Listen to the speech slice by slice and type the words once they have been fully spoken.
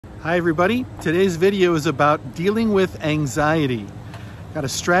Hi everybody, today's video is about dealing with anxiety. Got a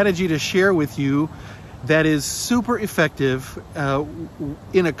strategy to share with you that is super effective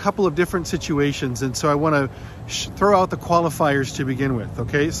in a couple of different situations, and so I want to throw out the qualifiers to begin with,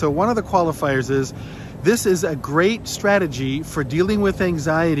 okay? So one of the qualifiers is this is a great strategy for dealing with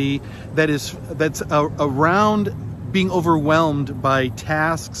anxiety that's around being overwhelmed by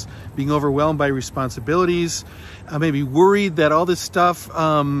tasks, being overwhelmed by responsibilities, maybe worried that all this stuff,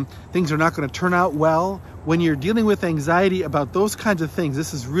 things are not going to turn out well. When you're dealing with anxiety about those kinds of things,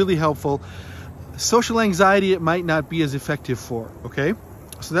 this is really helpful. Social anxiety, it might not be as effective for, okay?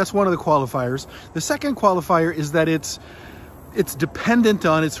 So that's one of the qualifiers. The second qualifier is that it's dependent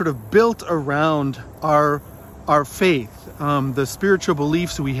on, it's sort of built around our faith, the spiritual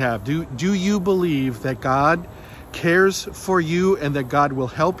beliefs we have. Do you believe that God cares for you and that God will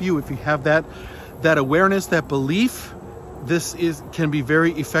help you? If you have that awareness, that belief, this can be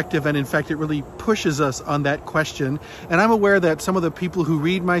very effective, and in fact it really pushes us on that question. And I'm aware that some of the people who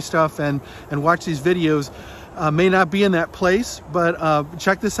read my stuff and watch these videos may not be in that place, but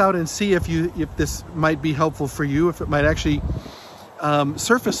check this out and see if this might be helpful for you, if it might actually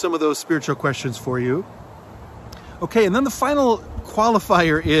surface some of those spiritual questions for you. Okay, and then the final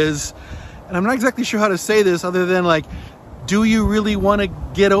qualifier is, and I'm not exactly sure how to say this other than like, do you really want to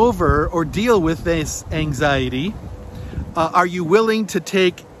get over or deal with this anxiety? Are you willing to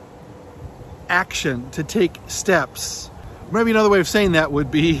take action, to take steps? Maybe another way of saying that would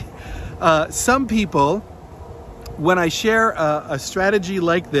be, some people, when I share a strategy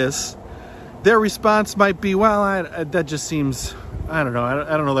like this, their response might be, well, that just seems, I don't know.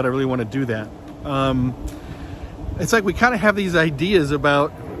 I don't know that I really want to do that. It's like we kind of have these ideas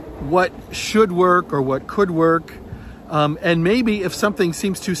about what should work or what could work. And maybe if something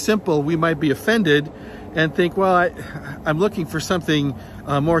seems too simple, we might be offended and think, well, I'm looking for something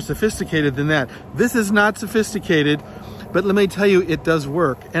more sophisticated than that. This is not sophisticated, but let me tell you, it does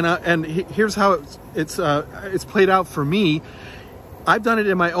work. And here's how it's played out for me. I've done it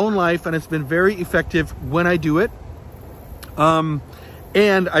in my own life, and it's been very effective when I do it. And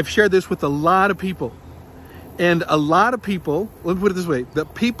I've shared this with a lot of people. And a lot of people, let me put it this way, the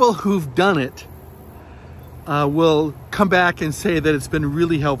people who've done it will come back and say that it's been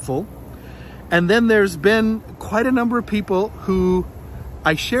really helpful. And then there's been quite a number of people who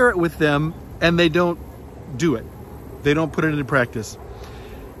I share it with them and they don't do it. They don't put it into practice.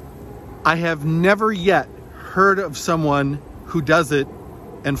 I have never yet heard of someone who does it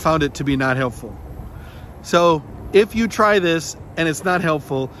and found it to be not helpful. So if you try this and it's not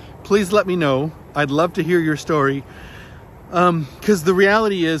helpful, please let me know. I'd love to hear your story. Because the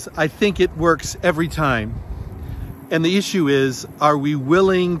reality is, I think it works every time. And the issue is, are we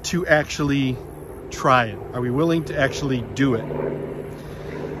willing to actually try it? Are we willing to actually do it?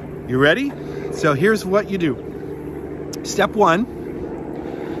 You ready? So here's what you do. Step one,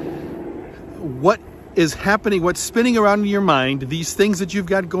 what is happening, what's spinning around in your mind, these things that you've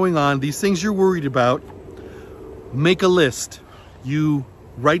got going on, these things you're worried about, make a list. You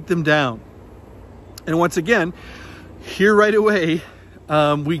write them down. And once again, here right away,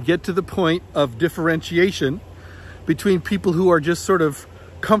 we get to the point of differentiation between people who are just sort of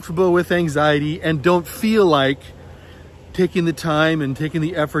comfortable with anxiety and don't feel like taking the time and taking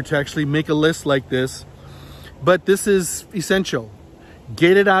the effort to actually make a list like this. But this is essential.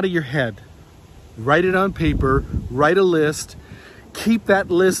 Get it out of your head. Write it on paper, write a list, keep that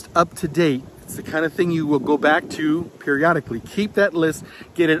list up to date. It's the kind of thing you will go back to periodically. Keep that list,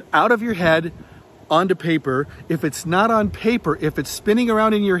 get it out of your head onto paper. If it's not on paper, if it's spinning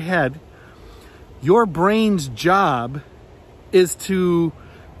around in your head, your brain's job is to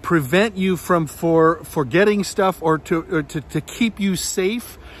prevent you from forgetting stuff, or to keep you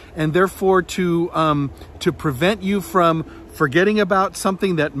safe, and therefore to prevent you from forgetting about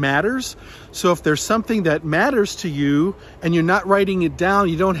something that matters. So if there's something that matters to you and you're not writing it down,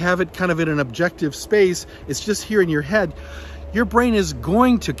 you don't have it kind of in an objective space, it's just here in your head, your brain is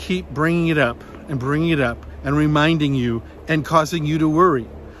going to keep bringing it up and reminding you and causing you to worry.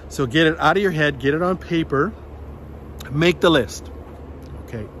 So get it out of your head, get it on paper, make the list,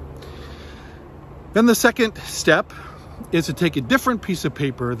 okay? Then the second step is to take a different piece of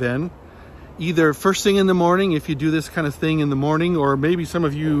paper then, either first thing in the morning, if you do this kind of thing in the morning, or maybe some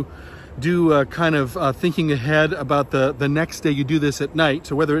of you do kind of thinking ahead about the next day, you do this at night.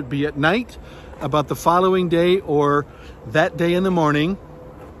 So whether it be at night, about the following day, or that day in the morning,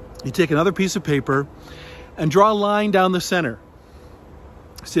 you take another piece of paper and draw a line down the center.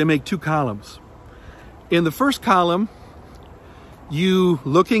 So you make two columns. In the first column, you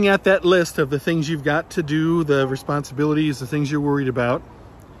looking at that list of the things you've got to do, the responsibilities, the things you're worried about,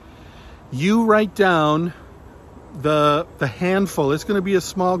 you write down the handful. It's going to be a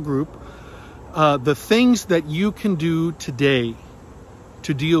small group. The things that you can do today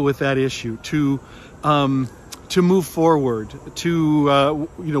to deal with that issue, to move forward, to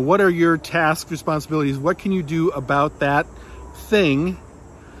what are your tasks, responsibilities? What can you do about that thing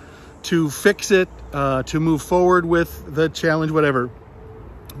to fix it, to move forward with the challenge, whatever?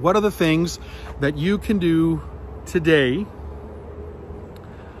 What are the things that you can do today?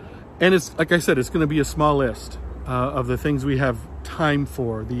 And it's, like I said, it's going to be a small list of the things we have time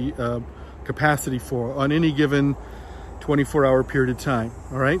for, the capacity for on any given 24-hour period of time.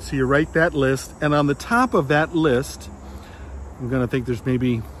 All right, so you write that list, and on the top of that list, I'm going to think there's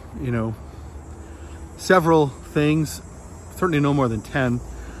maybe, several things, certainly no more than 10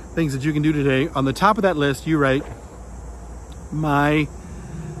 things that you can do today. On the top of that list, you write my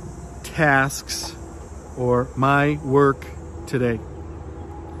tasks or my work today.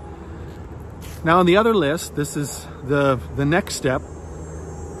 Now on the other list, this is the next step.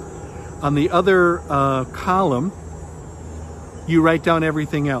 On the other column, you write down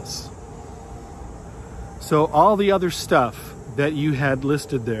everything else. So all the other stuff that you had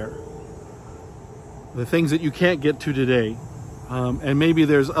listed there, the things that you can't get to today, and maybe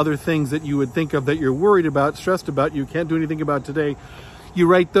there's other things that you would think of that you're worried about, stressed about, you can't do anything about today, you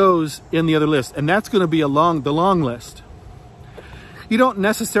write those in the other list. And that's going to be the long list. You don't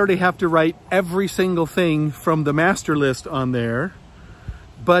necessarily have to write every single thing from the master list on there,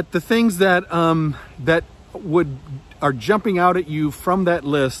 but the things that are jumping out at you from that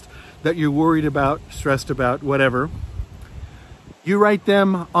list that you're worried about, stressed about, whatever, you write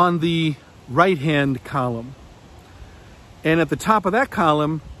them on the right-hand column. And at the top of that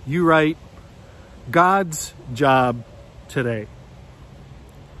column, you write God's job today.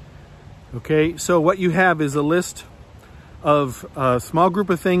 Okay, so what you have is a list of a small group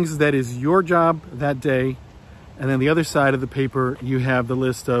of things that is your job that day. And then the other side of the paper, you have the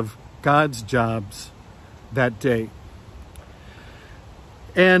list of God's jobs that day.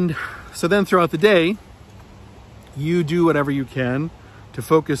 And so then throughout the day, you do whatever you can to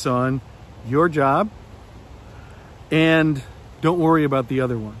focus on your job and don't worry about the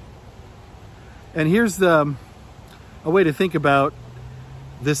other one. And here's a way to think about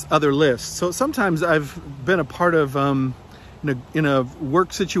this other list. So sometimes I've been a part of in a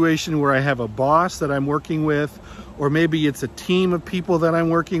work situation where I have a boss that I'm working with, or maybe it's a team of people that I'm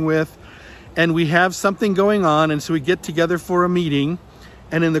working with, and we have something going on, and so we get together for a meeting,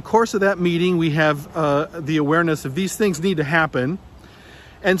 and in the course of that meeting we have the awareness of these things need to happen,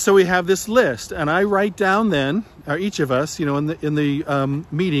 and so we have this list, and I write down then, or each of us, in the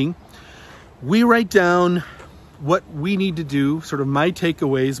meeting, we write down what we need to do, sort of my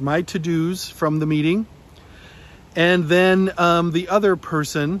takeaways, my to-dos from the meeting. And then the other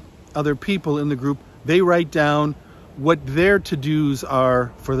people in the group, they write down what their to-dos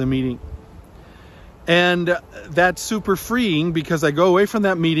are for the meeting. And that's super freeing because I go away from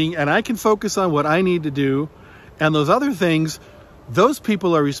that meeting and I can focus on what I need to do. And those other things, those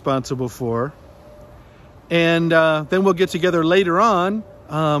people are responsible for. And then we'll get together later on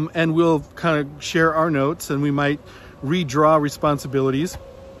and we'll kind of share our notes, and we might redraw responsibilities.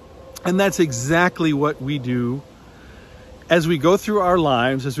 And that's exactly what we do as we go through our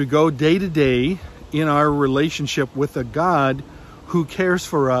lives, as we go day to day in our relationship with a God who cares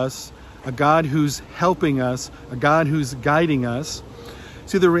for us, a God who's helping us, a God who's guiding us.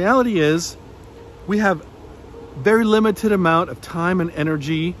 See, the reality is we have very limited amount of time and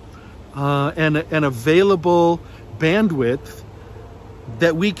energy and available bandwidth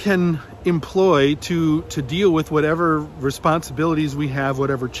that we can employ to deal with whatever responsibilities we have,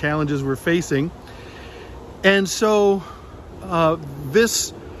 whatever challenges we're facing. And so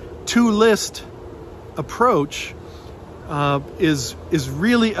this two-list approach is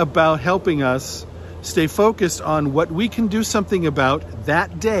really about helping us stay focused on what we can do something about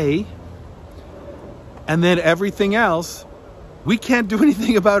that day, and then everything else, we can't do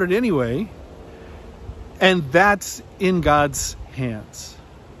anything about it anyway, and that's in God's hands.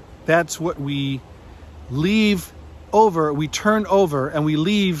 That's what we leave over, we turn over, and we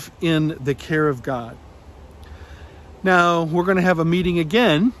leave in the care of God. Now, we're going to have a meeting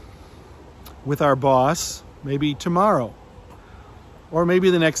again with our boss, maybe tomorrow, or maybe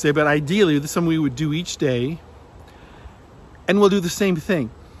the next day, but ideally, this is something we would do each day, and we'll do the same thing.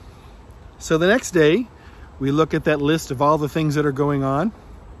 So the next day, we look at that list of all the things that are going on,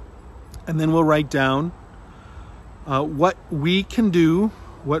 and then we'll write down what we can do,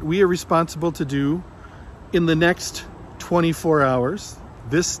 what we are responsible to do in the next 24 hours.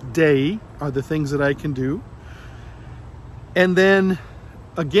 This day are the things that I can do. And then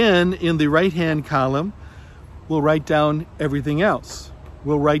again, in the right-hand column, we'll write down everything else.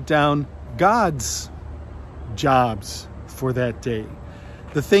 We'll write down God's jobs for that day.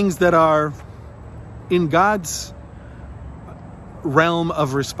 The things that are in God's realm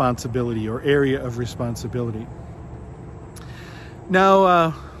of responsibility or area of responsibility.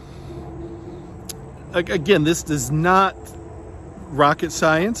 Now, again, this is not rocket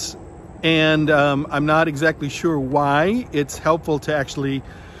science, and I'm not exactly sure why it's helpful to actually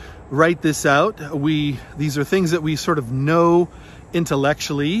write this out. These are things that we sort of know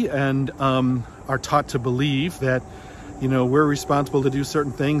intellectually and are taught to believe that, you know, we're responsible to do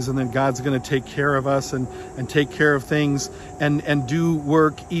certain things, and then God's going to take care of us and take care of things and do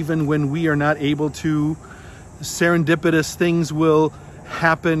work even when we are not able to. Serendipitous things will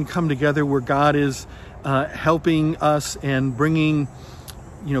happen, come together where God is helping us and bringing,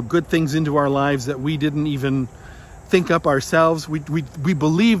 you know, good things into our lives that we didn't even think up ourselves. We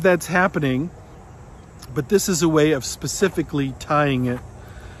believe that's happening, but this is a way of specifically tying it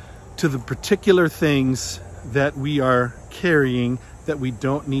to the particular things that we are carrying that we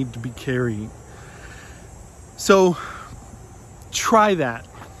don't need to be carrying. So try that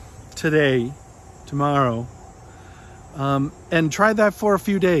today, tomorrow, and try that for a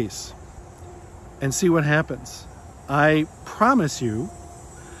few days and see what happens. I promise you,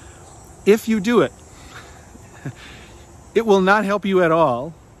 if you do it, it will not help you at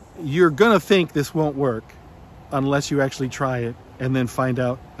all. You're gonna think this won't work unless you actually try it and then find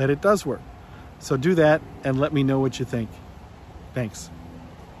out that it does work. So do that and let me know what you think. Thanks.